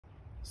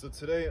So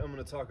today I'm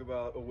going to talk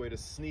about a way to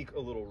sneak a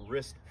little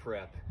wrist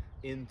prep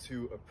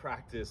into a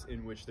practice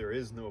in which there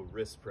is no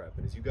wrist prep.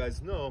 And as you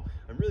guys know,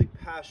 I'm really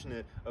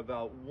passionate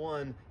about,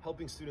 one,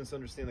 helping students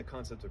understand the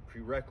concept of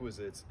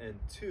prerequisites, and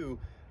two,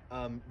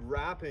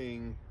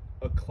 wrapping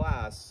a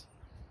class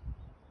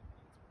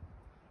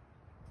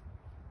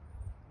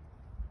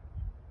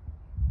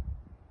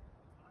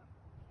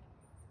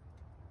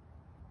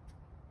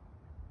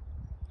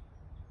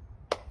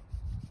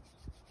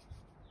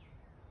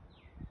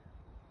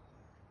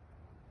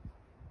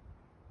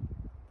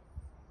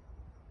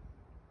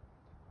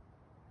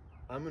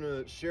I'm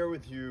going to share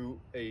with you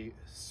a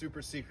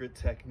super secret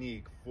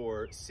technique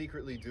for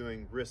secretly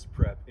doing wrist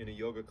prep in a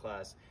yoga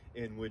class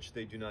in which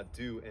they do not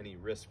do any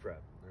wrist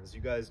prep. As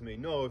you guys may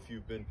know, if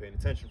you've been paying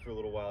attention for a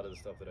little while to the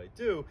stuff that I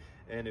do,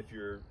 and if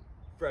you're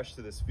fresh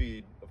to this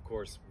feed, of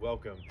course,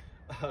 welcome,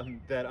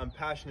 that I'm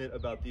passionate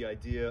about the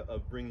idea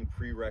of bringing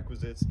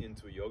prerequisites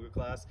into a yoga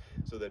class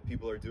so that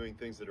people are doing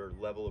things that are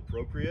level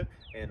appropriate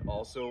and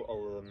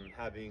also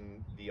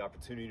having the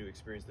opportunity to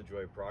experience the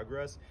joy of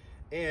progress,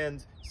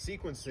 and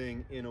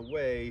sequencing in a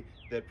way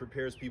that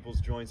prepares people's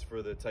joints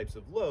for the types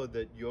of load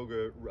that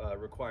yoga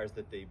requires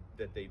that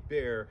they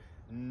bear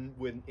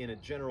in a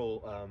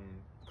general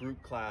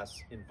group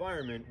class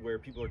environment where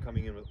people are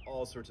coming in with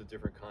all sorts of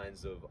different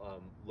kinds of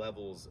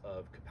levels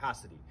of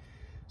capacity.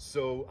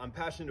 So I'm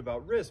passionate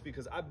about wrist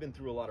because I've been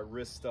through a lot of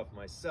wrist stuff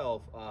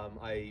myself.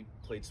 I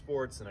played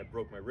sports and I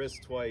broke my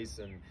wrist twice,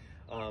 and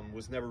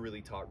was never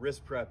really taught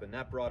wrist prep, and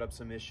that brought up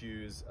some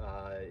issues.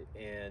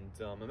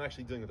 I'm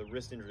actually dealing with a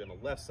wrist injury on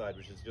the left side,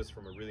 which is just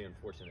from a really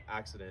unfortunate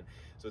accident.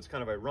 So it's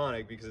kind of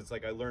ironic because it's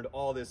like I learned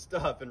all this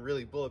stuff and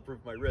really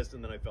bulletproofed my wrist,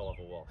 and then I fell off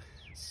a wall.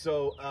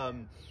 So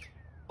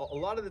a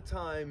lot of the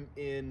time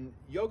in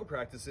yoga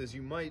practices,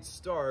 you might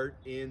start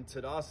in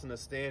Tadasana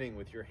standing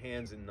with your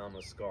hands in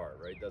Namaskar,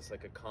 right? That's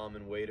like a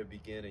common way to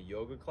begin a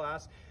yoga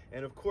class.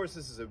 And of course,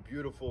 this is a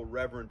beautiful,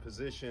 reverent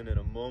position and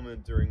a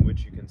moment during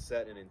which you can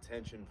set an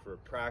intention for a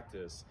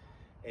practice.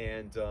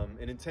 And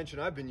an intention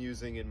I've been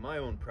using in my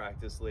own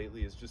practice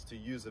lately is just to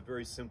use a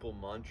very simple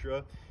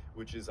mantra,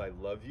 which is I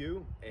love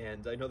you.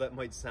 And I know that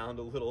might sound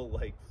a little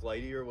like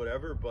flighty or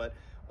whatever, but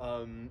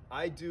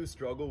I do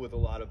struggle with a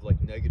lot of like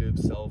negative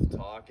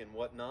self-talk and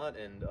whatnot,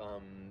 and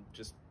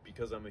just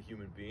because I'm a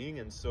human being.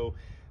 And so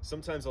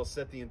sometimes I'll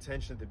set the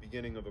intention at the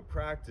beginning of a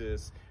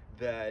practice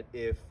that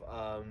if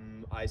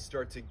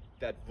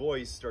that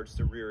voice starts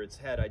to rear its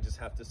head, I just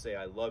have to say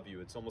I love you.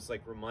 It's almost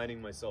like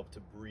reminding myself to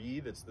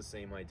breathe. It's the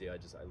same idea,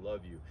 I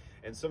love you.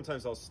 And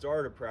sometimes I'll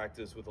start a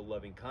practice with a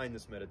loving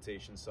kindness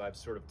meditation, so I've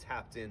sort of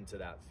tapped into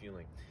that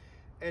feeling.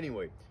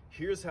 Anyway,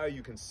 here's how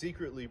you can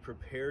secretly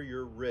prepare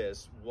your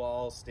wrists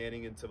while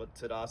standing in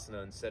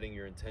Tadasana and setting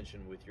your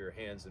intention with your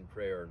hands in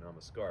prayer or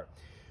Namaskar.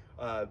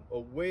 A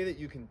way that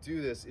you can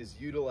do this is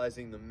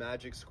utilizing the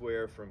magic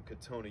square from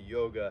Katonah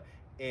Yoga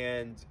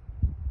and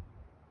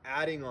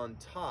adding on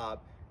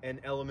top an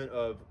element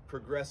of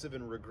progressive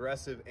and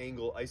regressive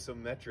angle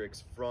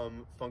isometrics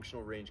from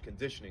functional range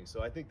conditioning.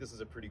 So I think this is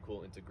a pretty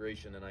cool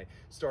integration, and I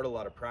start a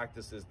lot of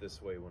practices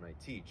this way when I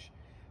teach.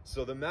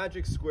 So the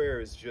magic square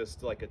is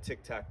just like a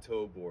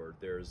tic-tac-toe board.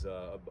 There's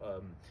a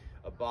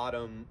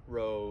bottom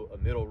row, a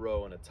middle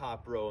row, and a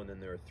top row, and then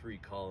there are 3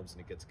 columns,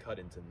 and it gets cut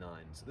into 9.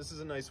 So this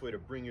is a nice way to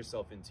bring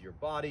yourself into your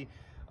body,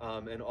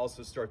 and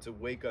also start to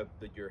wake up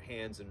your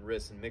hands and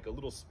wrists and make a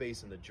little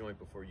space in the joint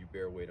before you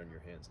bear weight on your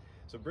hands.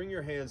 So bring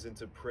your hands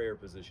into prayer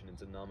position,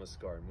 into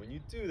Namaskar. And when you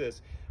do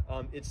this,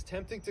 it's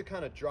tempting to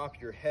kind of drop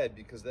your head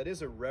because that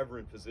is a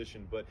reverent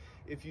position. But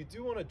if you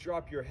do want to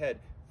drop your head,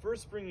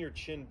 first bring your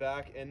chin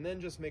back and then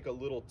just make a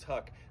little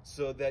tuck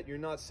so that you're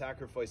not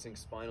sacrificing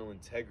spinal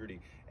integrity.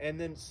 And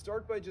then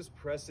start by just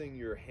pressing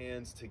your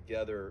hands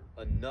together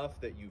enough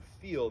that you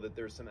feel that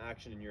there's some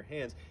action in your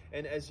hands.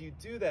 And as you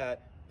do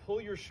that, pull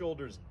your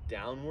shoulders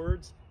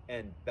downwards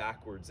and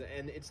backwards.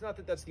 And it's not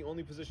that that's the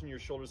only position your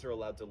shoulders are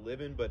allowed to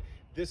live in, but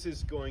this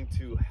is going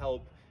to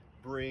help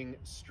bring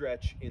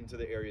stretch into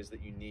the areas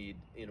that you need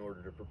in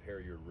order to prepare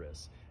your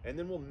wrists. And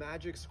then we'll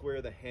magic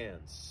square the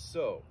hands.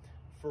 So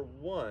for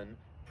 1,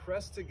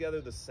 press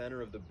together the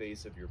center of the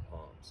base of your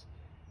palms.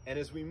 And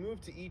as we move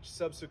to each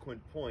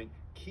subsequent point,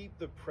 keep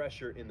the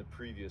pressure in the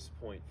previous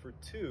point. For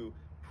 2,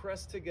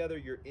 press together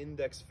your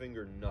index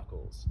finger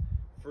knuckles.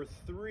 For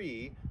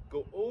 3,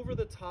 go over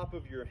the top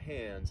of your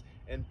hands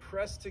and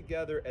press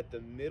together at the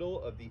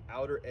middle of the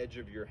outer edge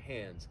of your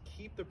hands.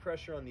 Keep the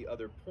pressure on the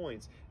other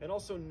points, and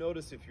also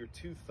notice if your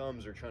 2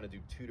 thumbs are trying to do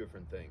 2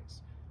 different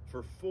things.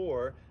 For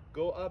 4,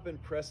 go up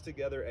and press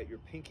together at your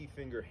pinky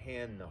finger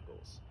hand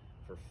knuckles.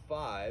 For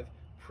 5,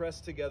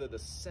 press together the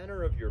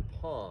center of your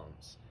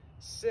palms.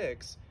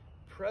 6,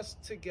 press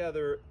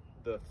together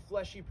the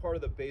fleshy part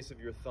of the base of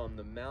your thumb,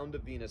 the mound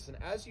of Venus. And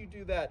as you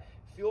do that,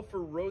 feel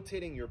for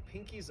rotating your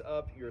pinkies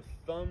up, your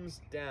thumbs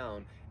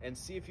down, and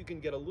see if you can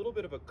get a little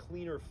bit of a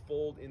cleaner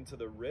fold into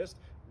the wrist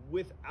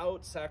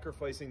without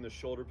sacrificing the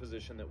shoulder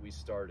position that we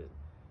started.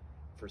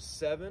 For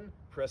 7,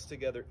 press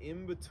together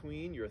in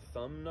between your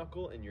thumb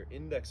knuckle and your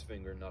index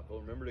finger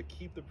knuckle. Remember to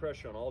keep the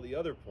pressure on all the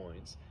other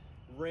points.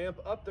 Ramp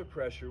up the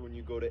pressure when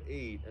you go to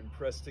 8 and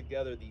press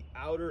together the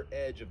outer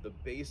edge of the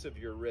base of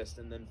your wrist.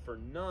 And then for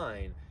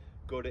 9,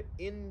 go to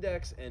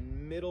index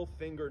and middle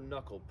finger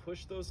knuckle.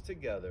 Push those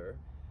together.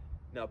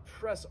 Now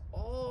press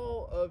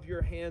all of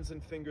your hands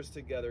and fingers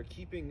together,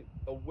 keeping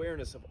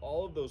awareness of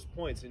all of those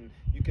points. And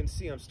you can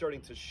see I'm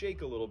starting to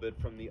shake a little bit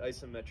from the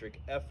isometric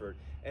effort.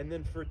 And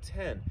then for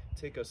 10,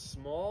 take a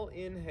small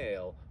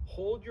inhale,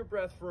 hold your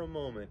breath for a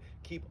moment,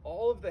 keep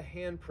all of the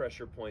hand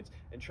pressure points,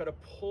 and try to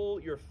pull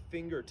your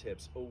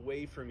fingertips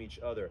away from each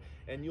other.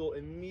 And you'll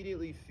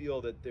immediately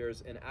feel that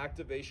there's an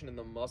activation in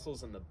the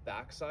muscles in the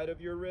backside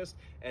of your wrist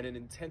and an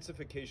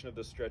intensification of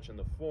the stretch in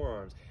the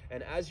forearms.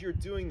 And as you're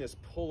doing this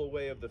pull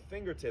away of the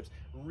fingertips,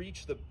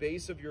 reach the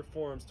base of your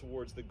forearms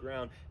towards the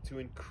ground to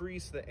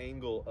increase the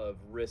angle of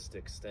wrist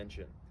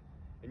extension.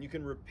 And you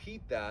can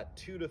repeat that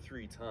 2 to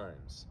 3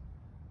 times.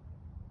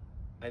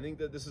 I think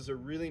that this is a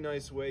really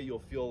nice way. You'll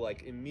feel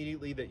like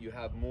immediately that you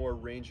have more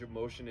range of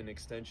motion and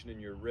extension in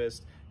your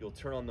wrist. You'll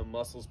turn on the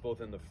muscles both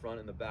in the front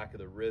and the back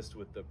of the wrist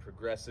with the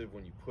progressive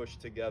when you push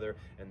together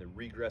and the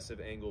regressive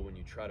angle when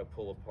you try to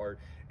pull apart.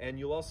 And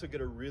you'll also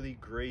get a really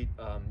great,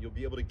 you'll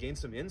be able to gain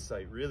some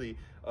insight really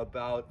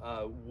about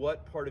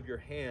what part of your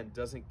hand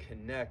doesn't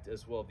connect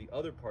as well as the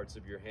other parts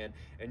of your hand.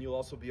 And you'll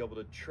also be able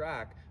to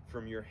track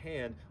from your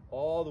hand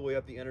all the way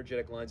up the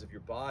energetic lines of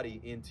your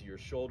body into your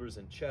shoulders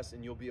and chest,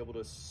 and you'll be able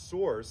to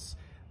source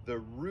the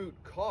root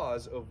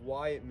cause of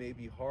why it may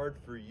be hard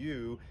for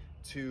you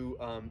to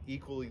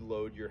equally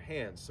load your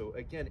hands. So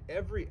again,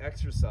 every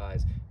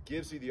exercise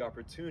gives you the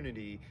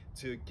opportunity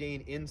to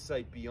gain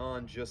insight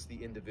beyond just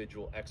the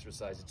individual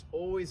exercise. It's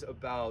always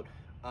about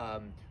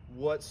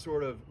what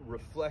sort of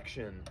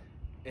reflection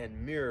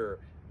and mirror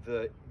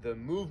the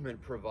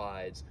movement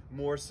provides,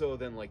 more so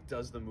than like,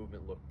 does the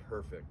movement look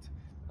perfect?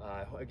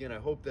 Again, I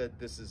hope that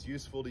this is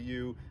useful to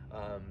you.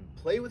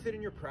 Play with it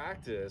in your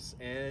practice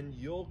and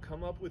you'll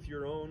come up with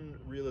your own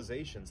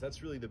realizations.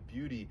 That's really the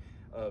beauty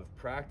of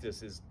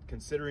practice, is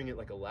considering it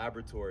like a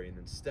laboratory and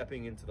then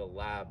stepping into the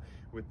lab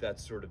with that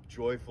sort of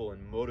joyful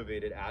and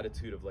motivated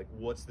attitude of like,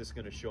 what's this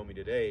going to show me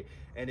today?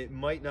 And it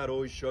might not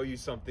always show you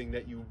something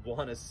that you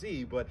want to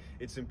see, but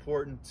it's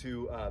important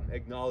to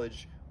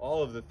acknowledge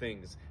all of the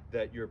things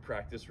that your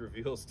practice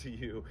reveals to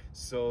you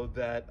so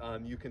that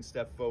you can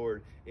step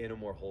forward in a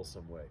more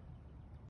wholesome way.